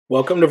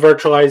Welcome to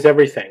Virtualize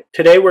Everything.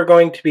 Today we're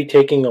going to be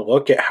taking a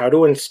look at how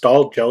to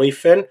install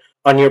Jellfin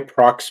on your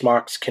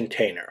Proxmox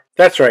container.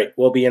 That's right,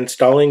 we'll be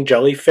installing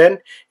Jellfin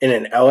in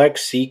an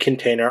LXC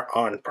container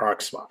on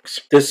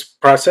Proxmox. This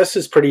process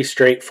is pretty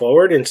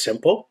straightforward and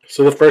simple.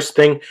 So the first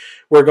thing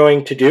we're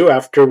going to do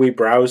after we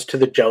browse to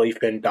the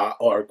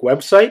jellyfin.org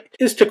website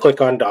is to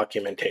click on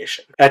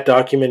Documentation. At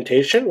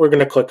Documentation, we're going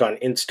to click on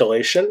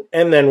Installation,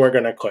 and then we're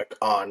going to click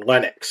on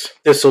Linux.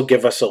 This will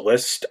give us a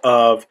list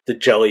of the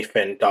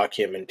Jellfin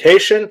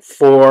documentation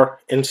for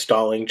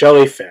installing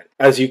Jellfin.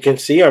 As you can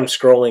see, I'm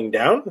scrolling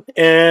down,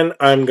 and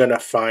I'm going to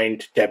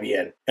find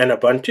Debian and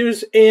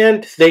Ubuntu's,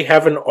 and they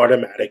have an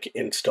automatic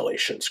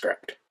installation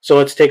script. So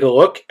let's take a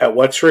look at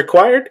what's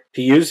required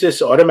to use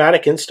this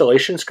automatic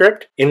installation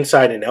script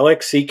inside an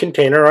LXC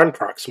container on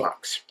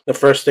Proxmox. The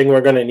first thing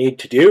we're going to need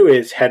to do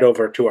is head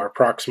over to our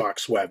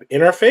Proxmox web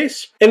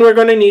interface, and we're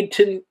going to need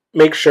to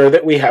make sure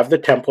that we have the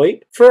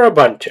template for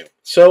Ubuntu.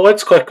 So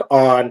let's click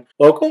on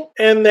Local,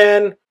 and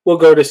then we'll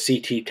go to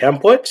CT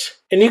Templates,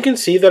 and you can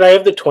see that I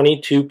have the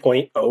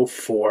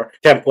 22.04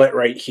 template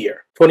right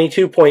here.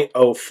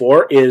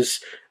 22.04 is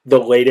the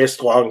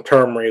latest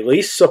long-term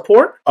release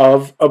support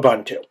of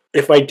Ubuntu.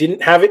 If I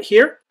didn't have it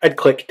here, I'd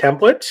click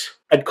Templates,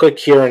 I'd click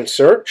here and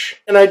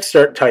search, and I'd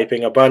start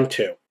typing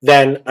Ubuntu.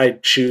 Then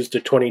I'd choose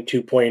the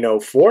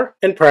 22.04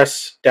 and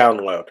press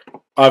Download.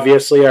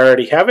 Obviously, I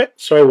already have it,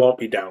 so I won't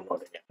be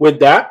downloading it.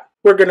 With that,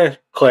 we're going to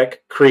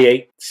click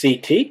Create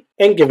CT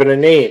and give it a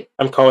name.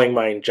 I'm calling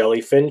mine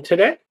Jellfin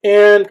today,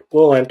 and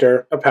we'll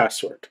enter a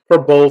password for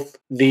both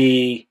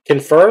the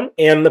confirm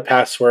and the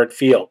password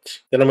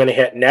fields. Then I'm going to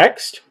hit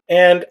Next,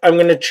 and I'm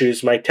going to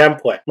choose my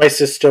template. My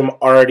system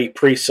already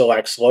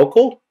pre-selects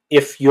local.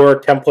 If your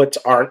templates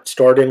aren't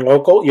stored in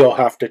local, you'll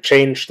have to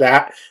change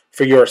that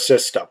for your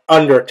system.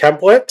 Under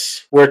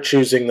templates, we're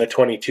choosing the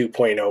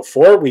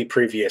 22.04 we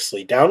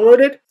previously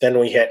downloaded. Then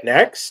we hit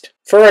Next.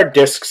 For our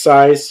disk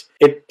size,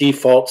 it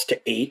defaults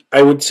to 8.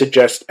 I would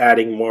suggest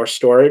adding more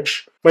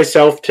storage.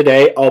 Myself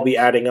today, I'll be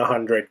adding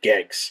 100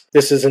 gigs.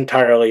 This is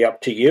entirely up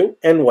to you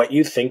and what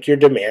you think your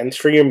demands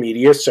for your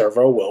media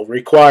server will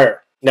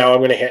require. Now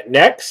I'm going to hit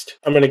Next.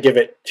 I'm going to give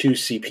it 2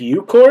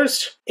 CPU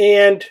cores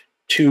and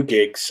 2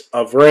 gigs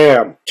of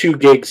RAM. 2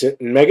 gigs in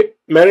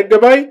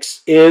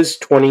megabytes is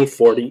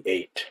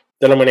 2048.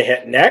 Then I'm going to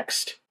hit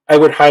Next. I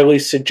would highly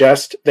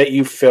suggest that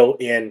you fill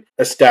in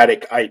a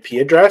static IP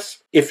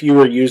address. If you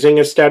were using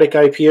a static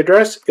IP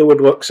address, it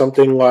would look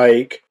something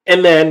like,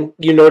 and then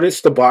you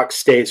notice the box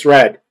stays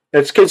red.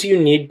 That's because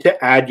you need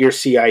to add your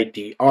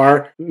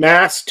CIDR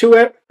mask to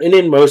it. And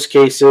in most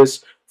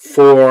cases,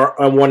 for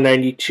a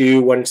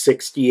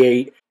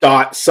 192.168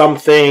 dot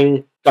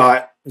something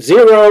dot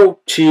 0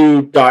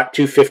 to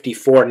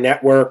 .254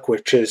 network,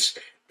 which is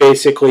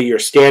basically your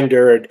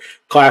standard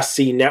Class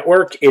C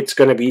network, it's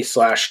going to be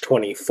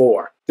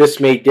 /24. This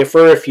may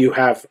differ if you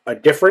have a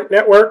different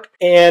network,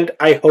 and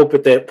I hope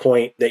at that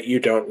point that you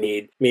don't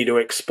need me to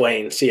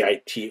explain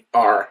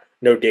CIDR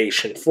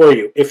notation for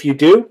you. If you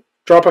do,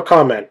 drop a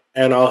comment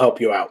and I'll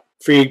help you out.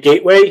 For your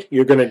gateway,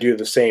 you're going to do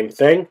the same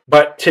thing,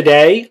 but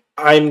today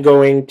I'm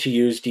going to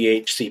use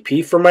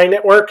DHCP for my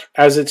network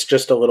as it's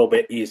just a little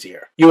bit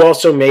easier. You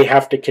also may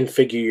have to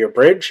configure your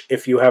bridge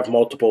if you have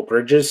multiple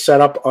bridges set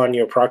up on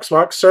your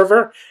Proxmox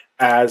server,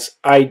 as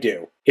I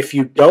do. If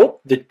you don't,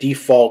 the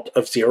default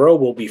of 0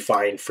 will be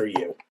fine for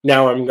you.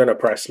 Now I'm going to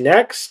press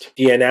Next.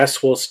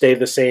 DNS will stay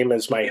the same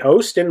as my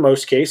host in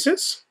most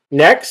cases.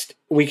 Next,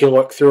 we can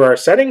look through our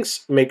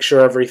settings, make sure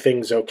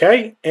everything's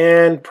okay,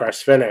 and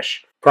press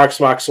Finish.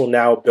 Proxmox will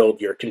now build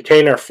your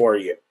container for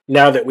you.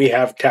 Now that we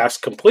have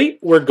task complete,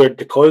 we're good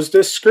to close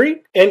this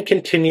screen and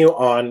continue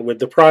on with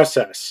the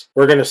process.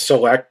 We're going to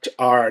select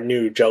our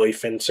new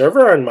Jellfin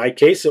server. In my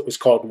case, it was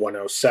called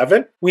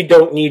 107. We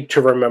don't need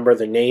to remember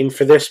the name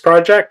for this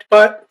project,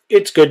 but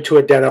it's good to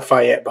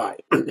identify it by.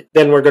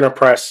 Then we're going to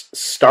press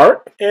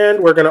Start, and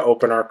we're going to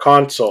open our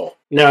console.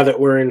 Now that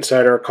we're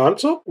inside our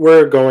console,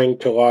 we're going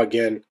to log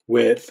in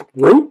with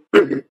root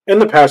and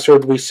the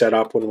password we set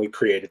up when we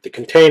created the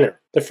container.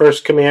 The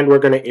first command we're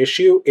going to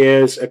issue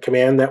is a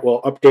command that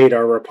will update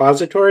our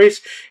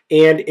repositories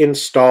and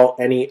install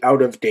any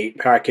out-of-date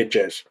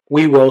packages.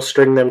 We will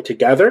string them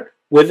together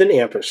with an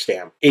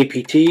ampersand.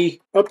 apt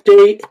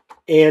update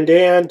and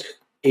apt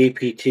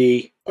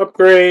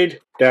upgrade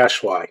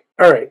 -y.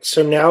 Alright,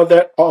 so now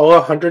that all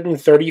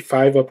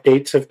 135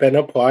 updates have been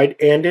applied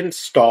and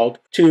installed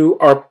to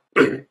our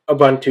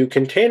Ubuntu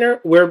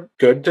container, we're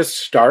good to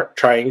start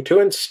trying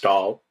to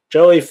install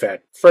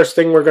Jellfin. First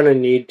thing we're going to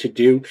need to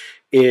do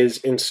is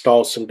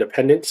install some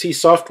dependency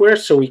software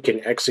so we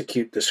can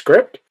execute the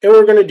script. And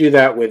we're going to do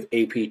that with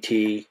apt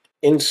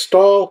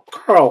install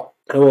curl.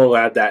 And we'll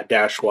add that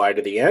 -y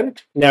to the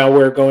end. Now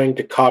we're going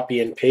to copy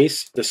and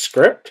paste the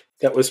script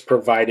that was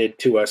provided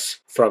to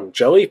us from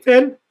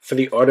Jellfin for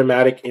the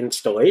automatic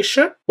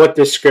installation. What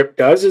this script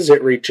does is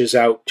it reaches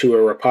out to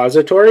a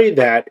repository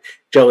that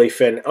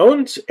Jellfin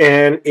owns,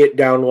 and it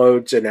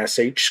downloads an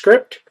SH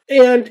script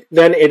and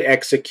then it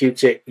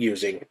executes it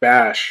using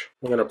bash.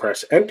 I'm going to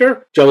press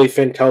enter.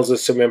 Jellifin tells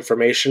us some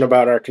information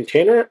about our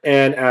container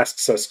and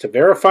asks us to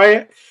verify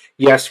it.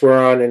 Yes, we're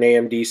on an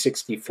AMD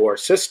 64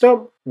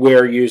 system.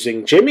 We're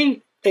using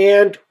Jimmy,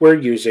 and we're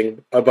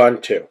using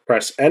Ubuntu.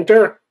 Press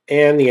enter,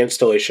 and the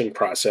installation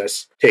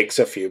process takes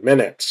a few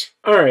minutes.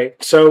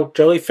 Alright, so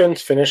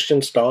Jellyfin's finished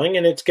installing,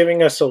 and it's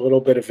giving us a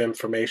little bit of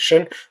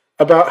information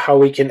about how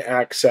we can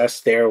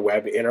access their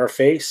web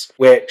interface,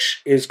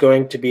 which is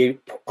going to be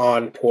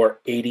on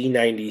port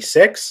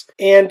 8096,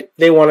 and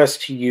they want us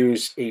to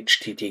use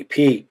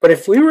HTTP. But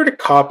if we were to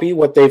copy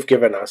what they've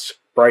given us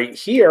right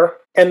here,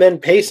 and then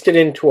paste it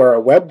into our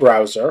web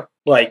browser,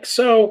 like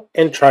so,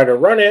 and try to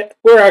run it,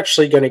 we're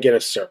actually going to get a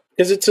cert,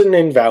 because it's an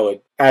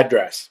invalid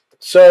address.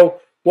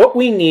 So what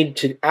we need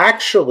to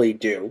actually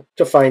do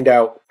to find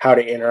out how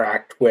to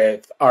interact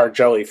with our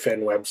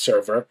Jellifin web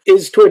server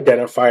is to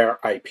identify our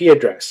IP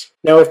address.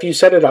 Now, if you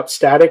set it up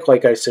static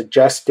like I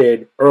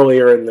suggested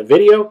earlier in the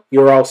video,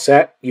 you're all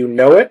set, you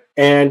know it,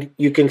 and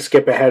you can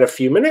skip ahead a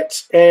few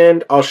minutes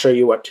and I'll show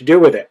you what to do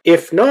with it.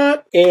 If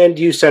not, and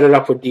you set it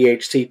up with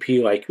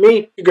DHCP like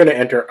me, you're going to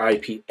enter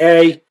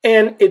IPA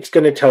and it's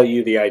going to tell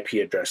you the IP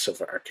address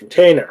of our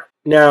container.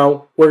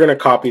 Now, we're going to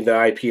copy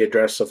the IP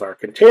address of our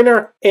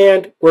container,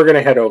 and we're going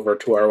to head over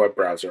to our web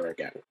browser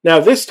again. Now,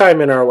 this time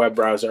in our web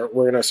browser,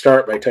 we're going to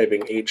start by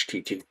typing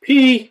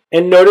HTTP,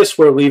 and notice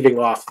we're leaving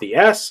off the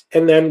S,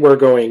 and then we're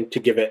going to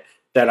give it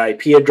that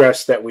IP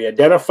address that we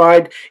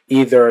identified,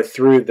 either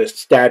through the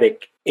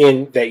static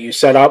in that you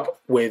set up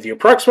with your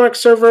Proxmox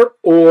server,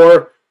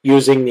 or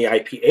using the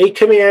IPA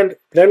command.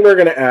 Then we're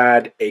going to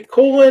add a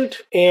colon,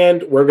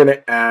 and we're going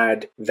to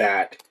add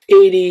that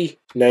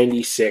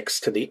 8096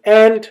 to the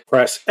end,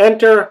 press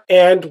enter,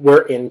 and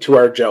we're into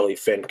our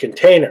Jellifin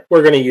container.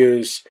 We're going to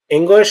use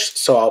English,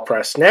 so I'll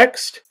press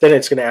next. Then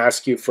it's going to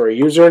ask you for a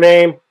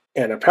username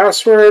and a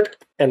password,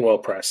 and we'll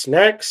press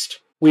next.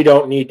 We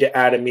don't need to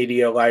add a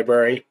media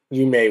library.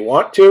 You may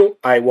want to,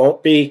 I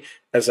won't be.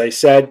 As I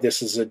said,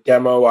 this is a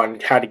demo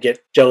on how to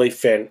get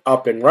Jellifin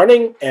up and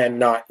running and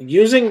not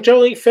using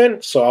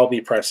Jellifin, so I'll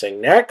be pressing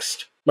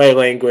next. My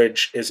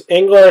language is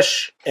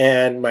English,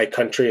 and my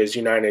country is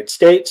United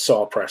States, so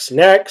I'll press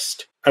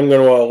next. I'm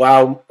going to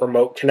allow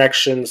remote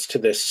connections to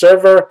this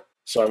server,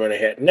 so I'm going to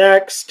hit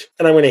next,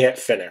 and I'm going to hit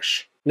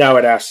finish. Now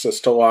it asks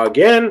us to log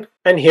in,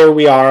 and here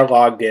we are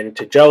logged in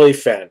to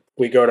Jellifin.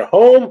 We go to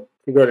home.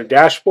 We go to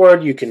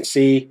dashboard, you can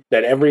see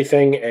that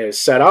everything is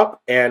set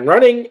up and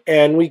running,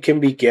 and we can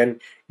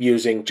begin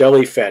using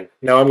Jellifin.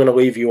 Now I'm going to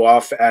leave you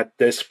off at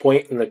this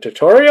point in the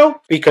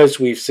tutorial because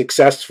we've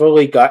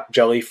successfully got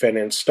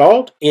Jellifin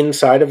installed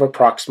inside of a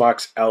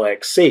Proxmox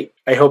LXC.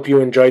 I hope you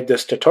enjoyed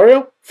this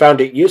tutorial,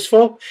 found it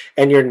useful,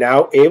 and you're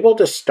now able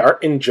to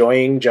start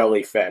enjoying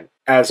Jellifin.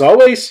 As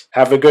always,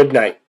 have a good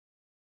night.